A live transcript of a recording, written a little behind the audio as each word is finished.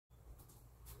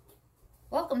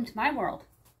Welcome to my world.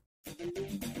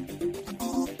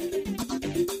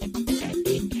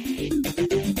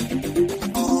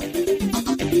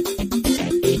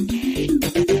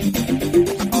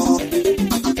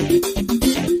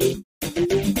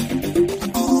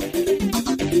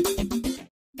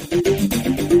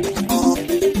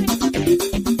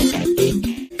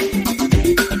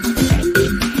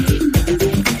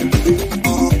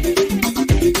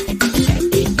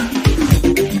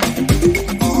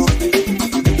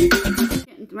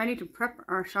 Ready to prep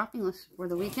our shopping list for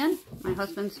the weekend. My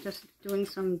husband's just doing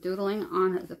some doodling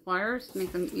on the flyers to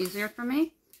make them easier for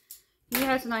me. He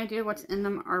has an idea what's in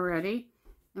them already,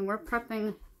 and we're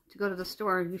prepping to go to the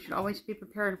store. You should always be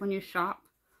prepared when you shop.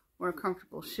 Wear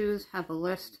comfortable shoes, have a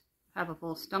list, have a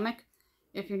full stomach.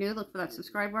 If you're new, look for that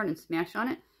subscribe button and smash on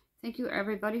it. Thank you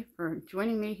everybody for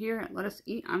joining me here at Let Us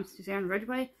Eat. I'm Suzanne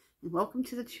Ridgway, and welcome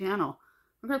to the channel.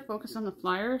 We're going to focus on the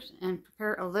flyers and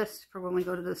prepare a list for when we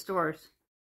go to the stores.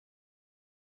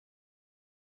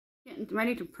 Getting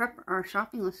ready to prep our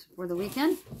shopping list for the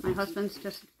weekend. My husband's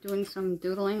just doing some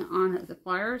doodling on the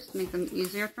flyers to make them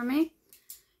easier for me.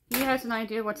 He has an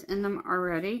idea what's in them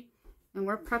already, and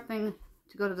we're prepping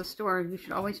to go to the store. You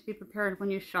should always be prepared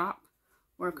when you shop.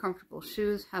 Wear comfortable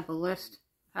shoes, have a list,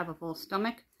 have a full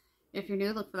stomach. If you're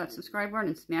new, look for that subscribe button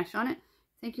and smash on it.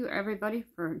 Thank you everybody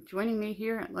for joining me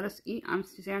here at Let Us Eat. I'm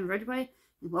Suzanne Ridgway,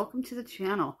 and welcome to the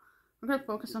channel. We're going to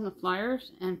focus on the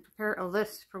flyers and prepare a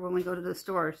list for when we go to the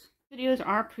stores. Videos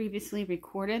are previously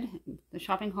recorded. The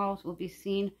shopping hauls will be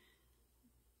seen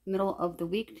middle of the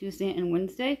week, Tuesday and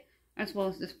Wednesday, as well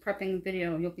as this prepping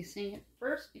video. You'll be seeing it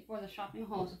first before the shopping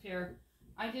hauls appear.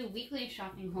 I do weekly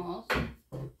shopping hauls,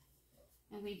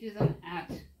 and we do them at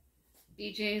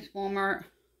BJ's, Walmart.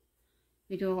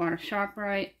 We do a lot of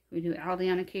ShopRite. We do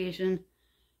Aldi on occasion.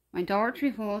 My Dollar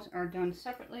Tree hauls are done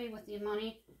separately with the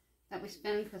money that we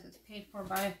spend because it's paid for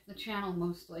by the channel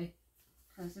mostly,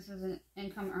 because this is an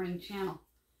income earning channel.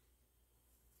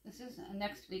 This is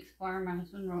next week's flyer my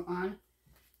husband wrote on.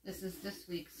 This is this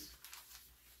week's.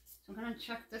 So I'm going to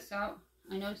check this out.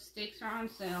 I know steaks are on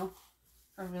sale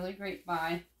for a really great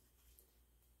buy.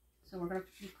 So we're going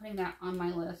to be putting that on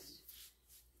my list.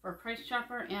 For Price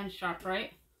Chopper and ShopRite,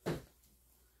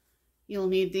 you'll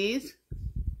need these.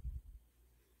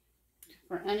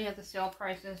 For any of the sale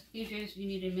prices, BJ's, you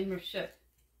need a membership.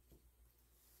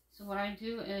 So what I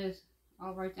do is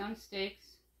I'll write down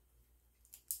steaks.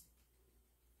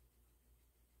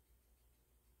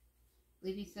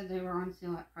 Levy said they were on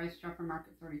sale at Price Chopper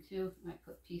Market 32, and I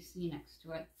put PC next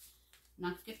to it.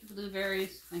 Not to get the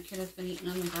blueberries. My kid has been eating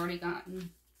them. We've already gotten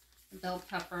the bell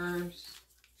peppers.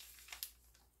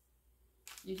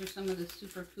 These are some of the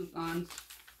super coupons.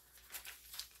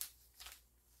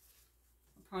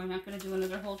 Probably not going to do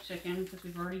another whole chicken because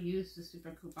we've already used the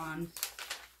super coupons.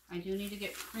 I do need to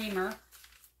get creamer.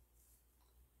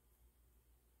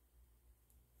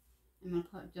 I'm going to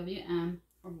put WM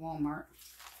for Walmart.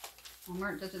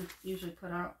 Walmart doesn't usually put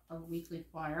out a weekly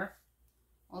flyer.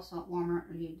 Also at Walmart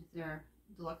I need their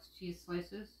deluxe cheese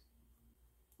slices.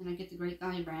 And I get the Great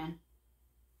Value brand.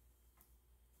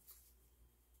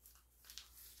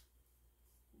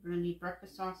 We're going to need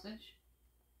breakfast sausage.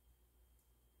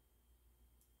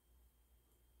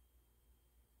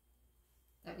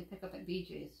 That we pick up at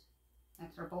BJ's.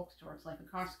 That's our bulk store. It's like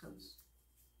a Costco's.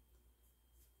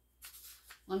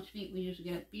 Lunch meat we usually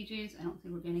get at BJ's. I don't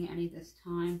think we're getting any this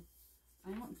time.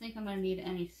 I don't think I'm going to need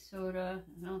any soda.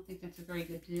 I don't think that's a very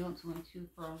good deal. It's only 2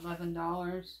 for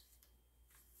 $11.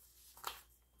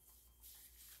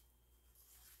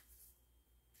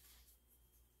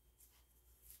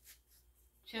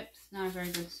 Chips, not a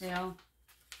very good sale.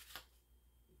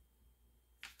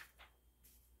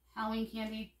 Halloween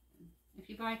candy. If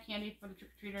you buy candy for the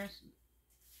trick-or-treaters,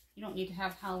 you don't need to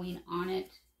have Halloween on it.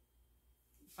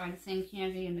 Buy the same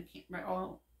candy in the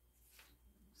all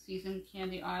season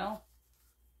candy aisle,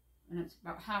 and it's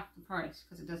about half the price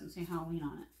because it doesn't say Halloween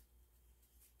on it.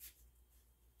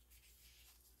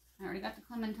 I already got the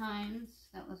clementines.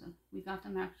 We got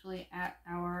them actually at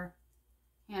our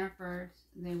Hannaford's.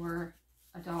 They were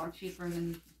 $1 cheaper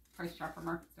than Price Chopper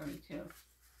Market 32.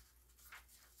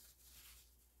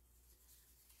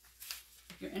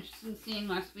 If you're interested in seeing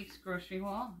last week's grocery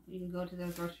haul, you can go to the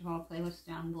grocery haul playlist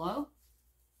down below.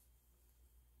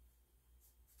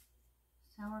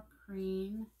 Sour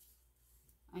cream.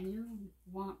 I do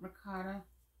want ricotta.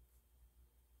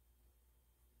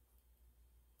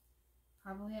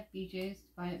 Probably at BJ's to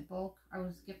buy it bulk. I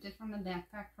was gifted from the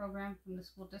backpack program from the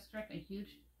school district a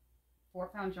huge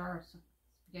 4-pound jar of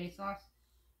spaghetti sauce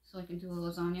so I can do a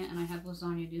lasagna, and I have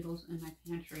lasagna noodles in my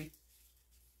pantry.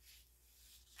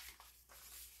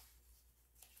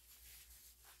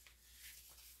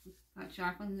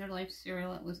 chocolate in their life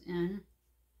cereal it was in.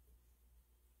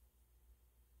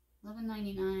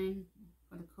 $11.99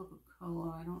 for the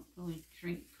Coca-Cola. I don't really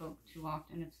drink Coke too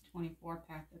often. It's a 24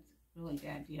 pack. That's a really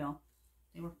bad deal.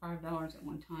 They were $5 at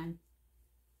one time.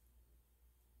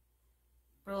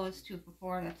 Brilla's 2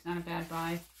 for $4. That's not a bad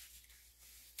buy.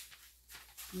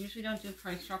 I usually don't do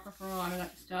Price Chopper for a lot of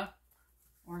that stuff.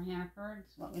 Or Hannaford.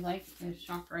 So what we like is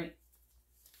ShopRite.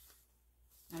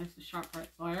 That is the ShopRite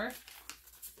flyer.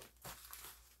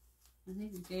 I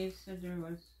think Dave said there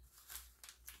was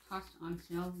pasta on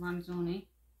sale, Ronzoni.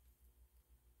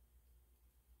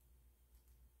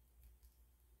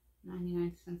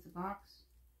 99 cents a box.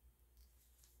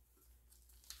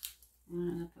 And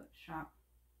I'm going to put shop.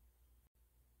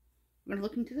 We're going to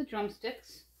look into the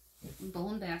drumsticks.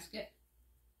 Bowl and basket.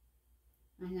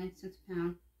 99 cents a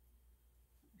pound.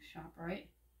 ShopRite.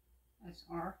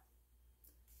 SR.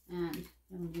 And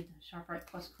then we need the ShopRite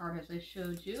Plus card as I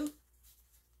showed you.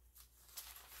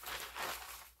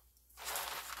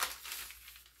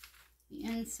 The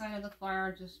inside of the flyer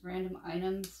are just random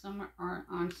items. Some aren't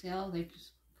on sale. They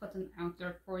just put them out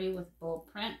there for you with bold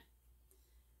print.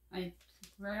 I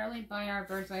rarely buy our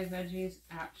Bird's Eye veggies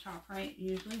at ShopRite.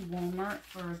 Usually Walmart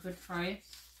for a good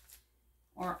price.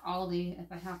 Or Aldi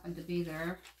if I happen to be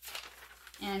there.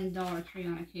 And Dollar Tree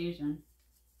on occasion.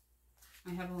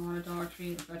 I have a lot of Dollar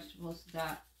Tree vegetables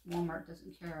that Walmart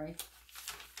doesn't carry.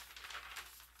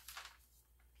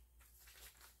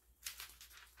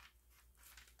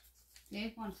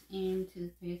 Dave wants AIM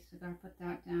toothpaste, so I gotta put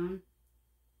that down.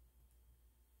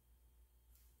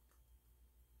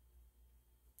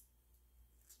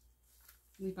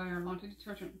 We buy our laundry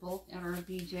detergent bulk at our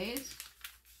BJ's.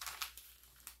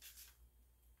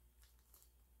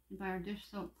 We buy our dish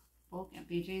soap bulk at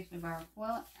BJ's. We buy our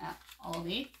foil at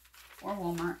Aldi or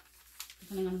Walmart,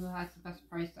 depending on who has the best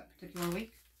price that particular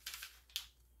week.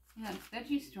 We have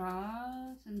veggie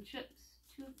straws and chips,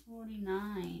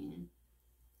 $2.49.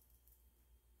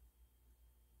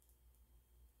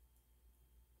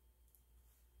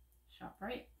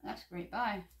 ShopRite, that's a great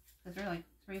buy because they're like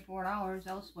 $3-4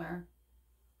 elsewhere.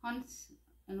 Hunts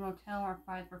and Rotel are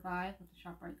 5 for $5 with the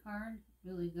ShopRite card.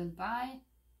 Really good buy.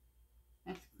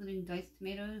 That's including diced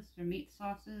tomatoes, their meat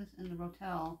sauces, and the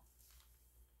Rotel.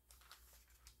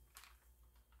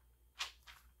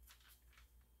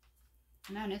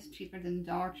 And that is cheaper than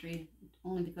Dollar Tree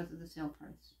only because of the sale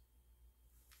price.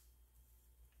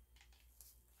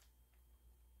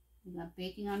 We got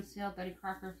baking on sale, Betty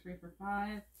Crocker 3 for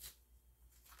 $5.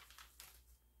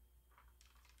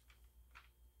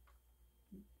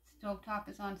 Stovetop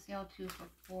is on sale 2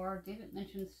 for $4. David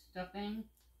mentioned stuffing.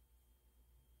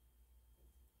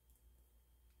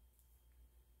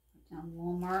 Put down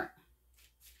Walmart.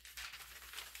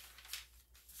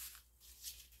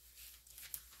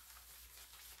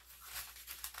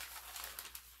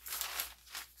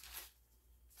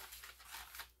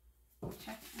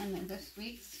 Check in this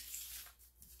week's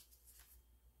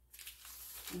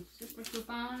super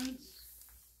coupons.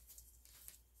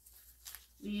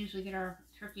 We usually get our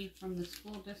turkey from the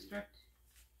school district.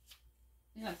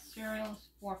 They got cereals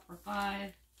 4 for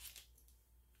 $5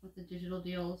 with the digital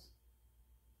deals.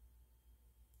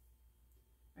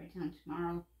 Right down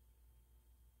tomorrow.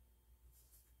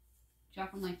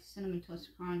 Joplin likes Cinnamon Toast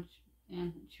Crunch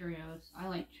and Cheerios. I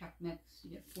like Check Mix.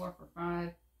 You get 4 for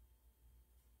 $5.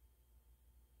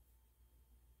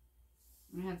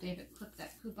 I'm going to have David clip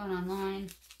that coupon online.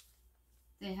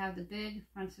 They have the big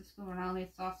Francisco Ronaldo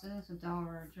sauces, $1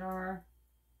 a jar.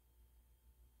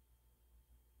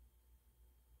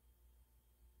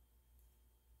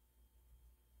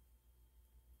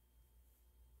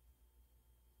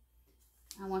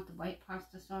 I want the white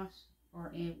pasta sauce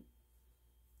for a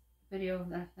video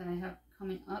that I have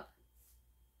coming up.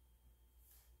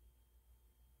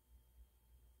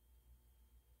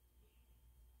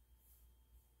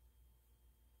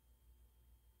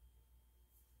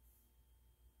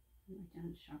 Right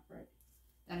down ShopRite.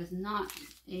 That is not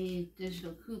a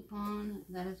digital coupon.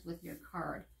 That is with your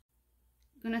card.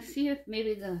 I'm going to see if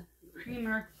maybe the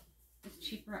creamer is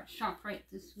cheaper at ShopRite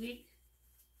this week.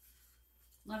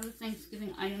 A lot of the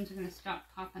Thanksgiving items are going to stop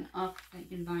popping up that you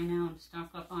can buy now and stock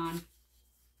up on.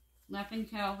 Laughing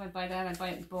Cow, if I buy that, I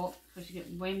buy it in bulk because you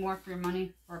get way more for your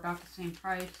money for about the same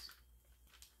price.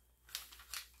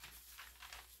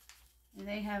 And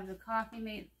they have the Coffee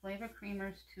Mate Flavor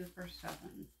Creamers 2 for $7.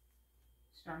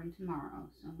 Starting tomorrow.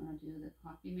 So I'm going to do the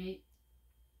Coffee Mate.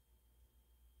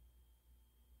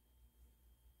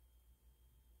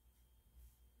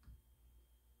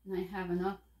 And I have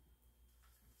enough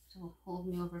to hold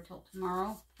me over till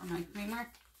tomorrow for my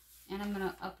creamer. And I'm going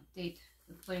to update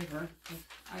the flavor because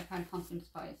I've had pumpkin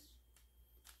spice.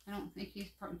 I don't think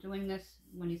he's doing this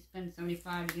when he spends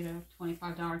 $75 to get a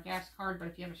 $25 gas card, but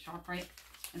if you have a ShopRite,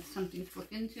 that's something to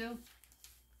look into.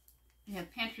 We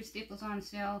have pantry staples on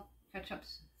sale.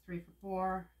 Ketchups 3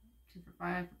 for $4, 2 for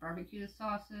 $5 for barbecue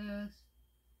sauces.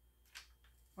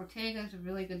 Ortega is a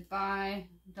really good buy.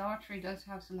 Dollar Tree does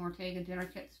have some Ortega dinner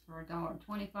kits for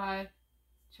 $1.25.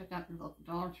 Check out your local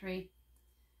Dollar Tree.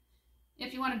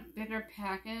 If you want a bigger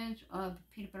package of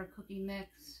peanut butter cookie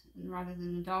mix, and rather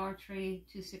than the Dollar Tree,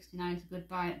 $2.69 is a good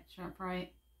buy at ShopRite.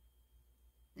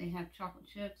 They have chocolate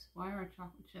chips. Why are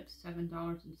chocolate chips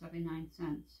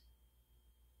 $7.79?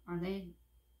 Are they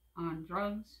on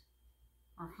drugs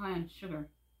or high on sugar?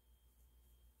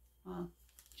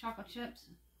 Chocolate chips.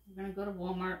 We're going to go to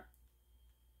Walmart.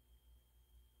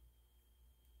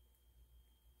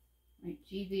 Right,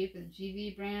 GV for the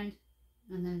GV brand,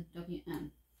 and then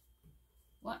WM.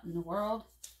 What in the world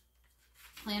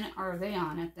planet are they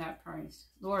on at that price?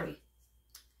 Lordy.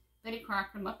 Betty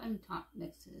Crocker muffin top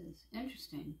mixes.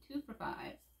 Interesting. 2 for $5.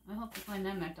 I hope to find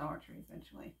them at Dollar Tree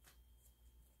eventually.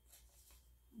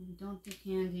 And don't do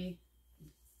candy.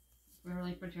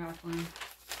 Rarely for Jocelyn.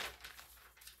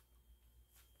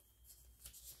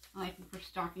 I like them for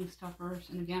stocking stuffers.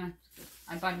 And again,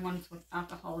 I buy ones without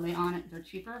the holiday on it. They're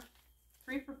cheaper.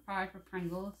 3 for $5 for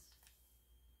Pringles.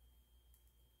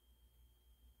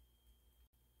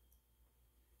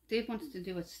 Dave wants to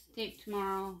do a steak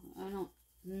tomorrow. I don't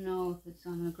know if it's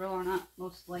on the grill or not,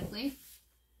 most likely.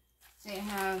 They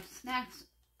have snacks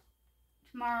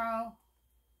tomorrow.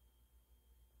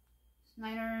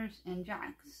 Snyder's and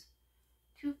Jack's.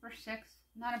 2 for $6.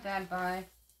 Not a bad buy.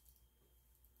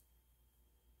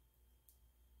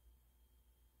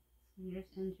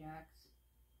 Snyder's and Jack's.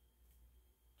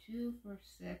 2 for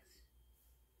 $6.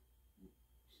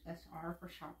 SR for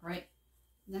ShopRite.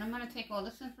 Then I'm going to take all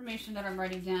this information that I'm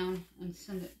writing down and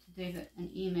send it to David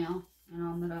in email. And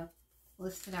I'm going to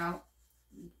list it out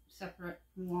separate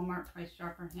from Walmart, Price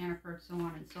Chopper, Hannaford, so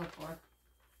on and so forth.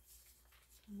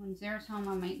 When Zara's home,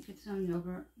 I might get some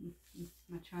yogurt with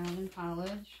my child in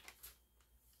college.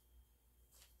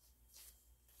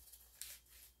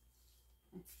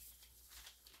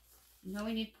 You know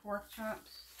we need pork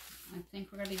chops. I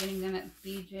think we're going to be getting them at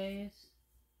BJ's.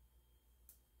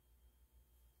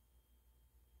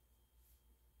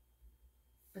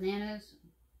 Bananas.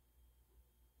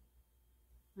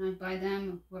 I buy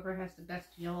them, whoever has the best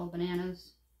yellow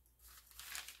bananas.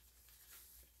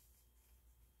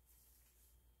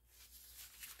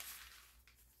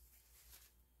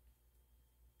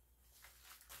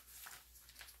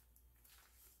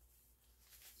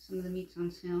 Some of the meats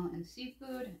on sale and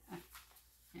seafood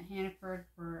at Hannaford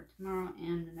for tomorrow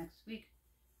and the next week.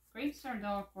 Grapes are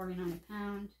 $1.49 a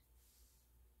pound.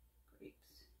 Grapes.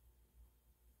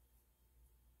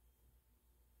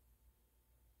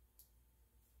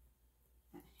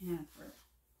 At Hannaford.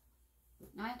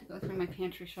 Now I have to go through my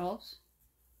pantry shelves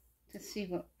to see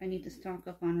what I need to stock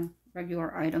up on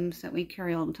regular items that we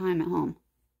carry all the time at home.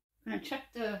 I'm going to check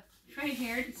the tray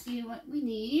here to see what we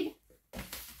need.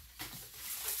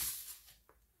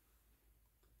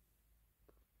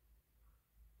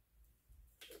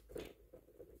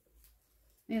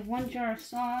 We have 1 jar of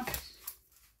sauce,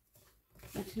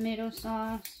 a tomato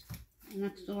sauce, an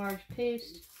extra large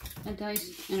paste, a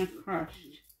diced, and a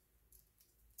crushed.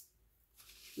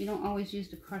 We don't always use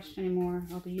the crushed anymore.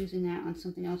 I'll be using that on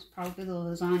something else, probably the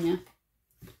lasagna.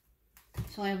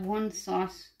 So I have 1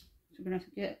 sauce. So we're going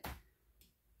to get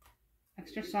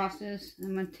extra sauces.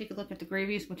 I'm going to take a look at the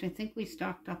gravies, which I think we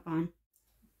stocked up on.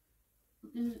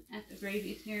 Looking at the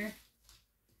gravies here.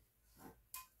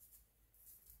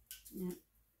 Yeah.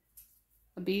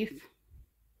 A beef.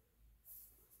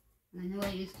 And I know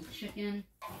I used the chicken.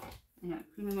 I got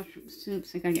cream of mushroom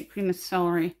soups. I gotta get cream of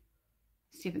celery.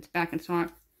 See if it's back in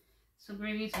stock. So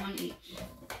gravy's 1 each.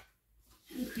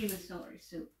 And cream of celery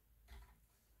soup.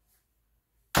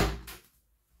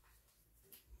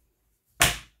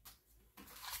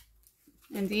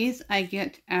 And these I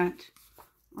get at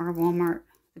our Walmart,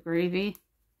 the gravy.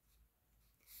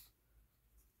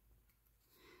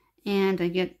 And I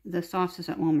get the sauces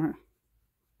at Walmart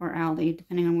or Aldi,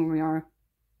 depending on where we are.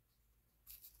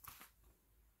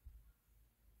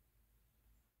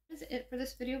 That's it for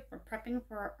this video for prepping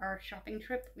for our shopping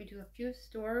trip. We do a few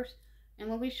stores,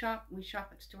 and when we shop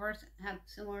at stores that have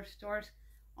similar stores,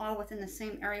 all within the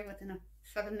same area, within a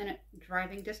 7-minute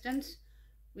driving distance.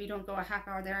 We don't go a half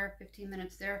hour there, 15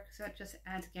 minutes there, because that just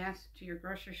adds gas to your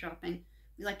grocery shopping.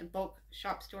 We like to bulk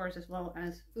shop stores as well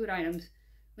as food items.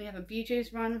 We have a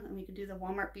BJ's run, and we can do the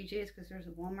Walmart BJ's because there's a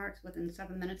Walmart's within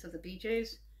 7 minutes of the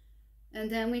BJ's. And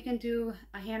then we can do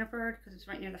a Hannaford because it's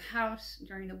right near the house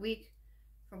during the week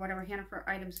for whatever Hannaford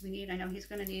items we need. I know he's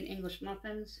going to need English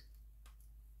muffins.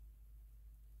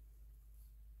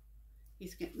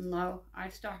 He's getting low. I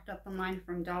stocked up on mine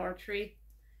from Dollar Tree.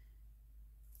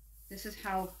 This is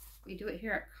how we do it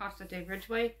here at Casa de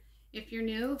Ridgeway. If you're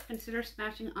new, consider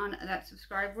smashing on that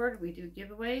subscribe word. We do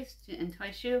giveaways to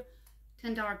entice you.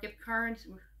 $10 gift cards,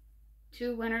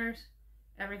 2 winners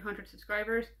every 100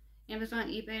 subscribers. Amazon,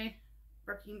 eBay,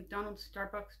 Burger King, McDonald's,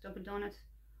 Starbucks, Dunkin' Donuts,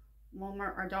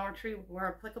 Walmart, or Dollar Tree where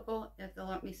applicable. If they'll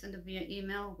let me send it via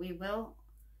email, we will.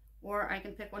 Or I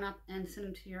can pick one up and send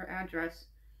them to your address.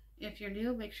 If you're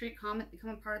new, make sure you comment,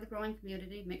 become a part of the growing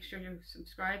community. Make sure you're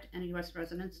subscribed and U.S.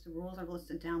 residents. The rules are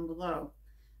listed down below.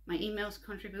 My email is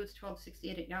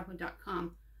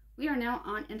countryboots1268@yahoo.com. We are now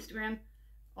on Instagram.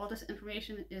 All this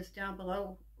information is down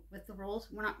below with the rules.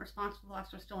 We're not responsible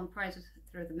for stolen prizes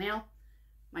through the mail.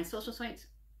 My social sites,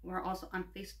 we're also on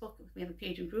Facebook. We have a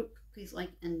page and group. Please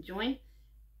like and join.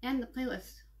 And the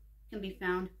playlist can be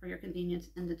found for your convenience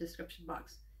in the description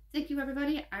box. Thank you,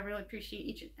 everybody. I really appreciate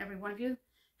each and every one of you.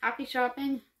 Happy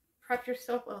shopping. Prep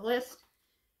yourself a list.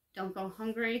 Don't go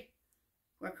hungry.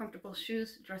 Wear comfortable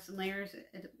shoes. Dress in layers.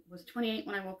 It was 28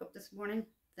 when I woke up this morning.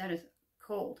 That is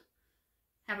cold.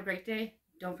 Have a great day.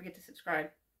 Don't forget to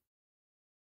subscribe.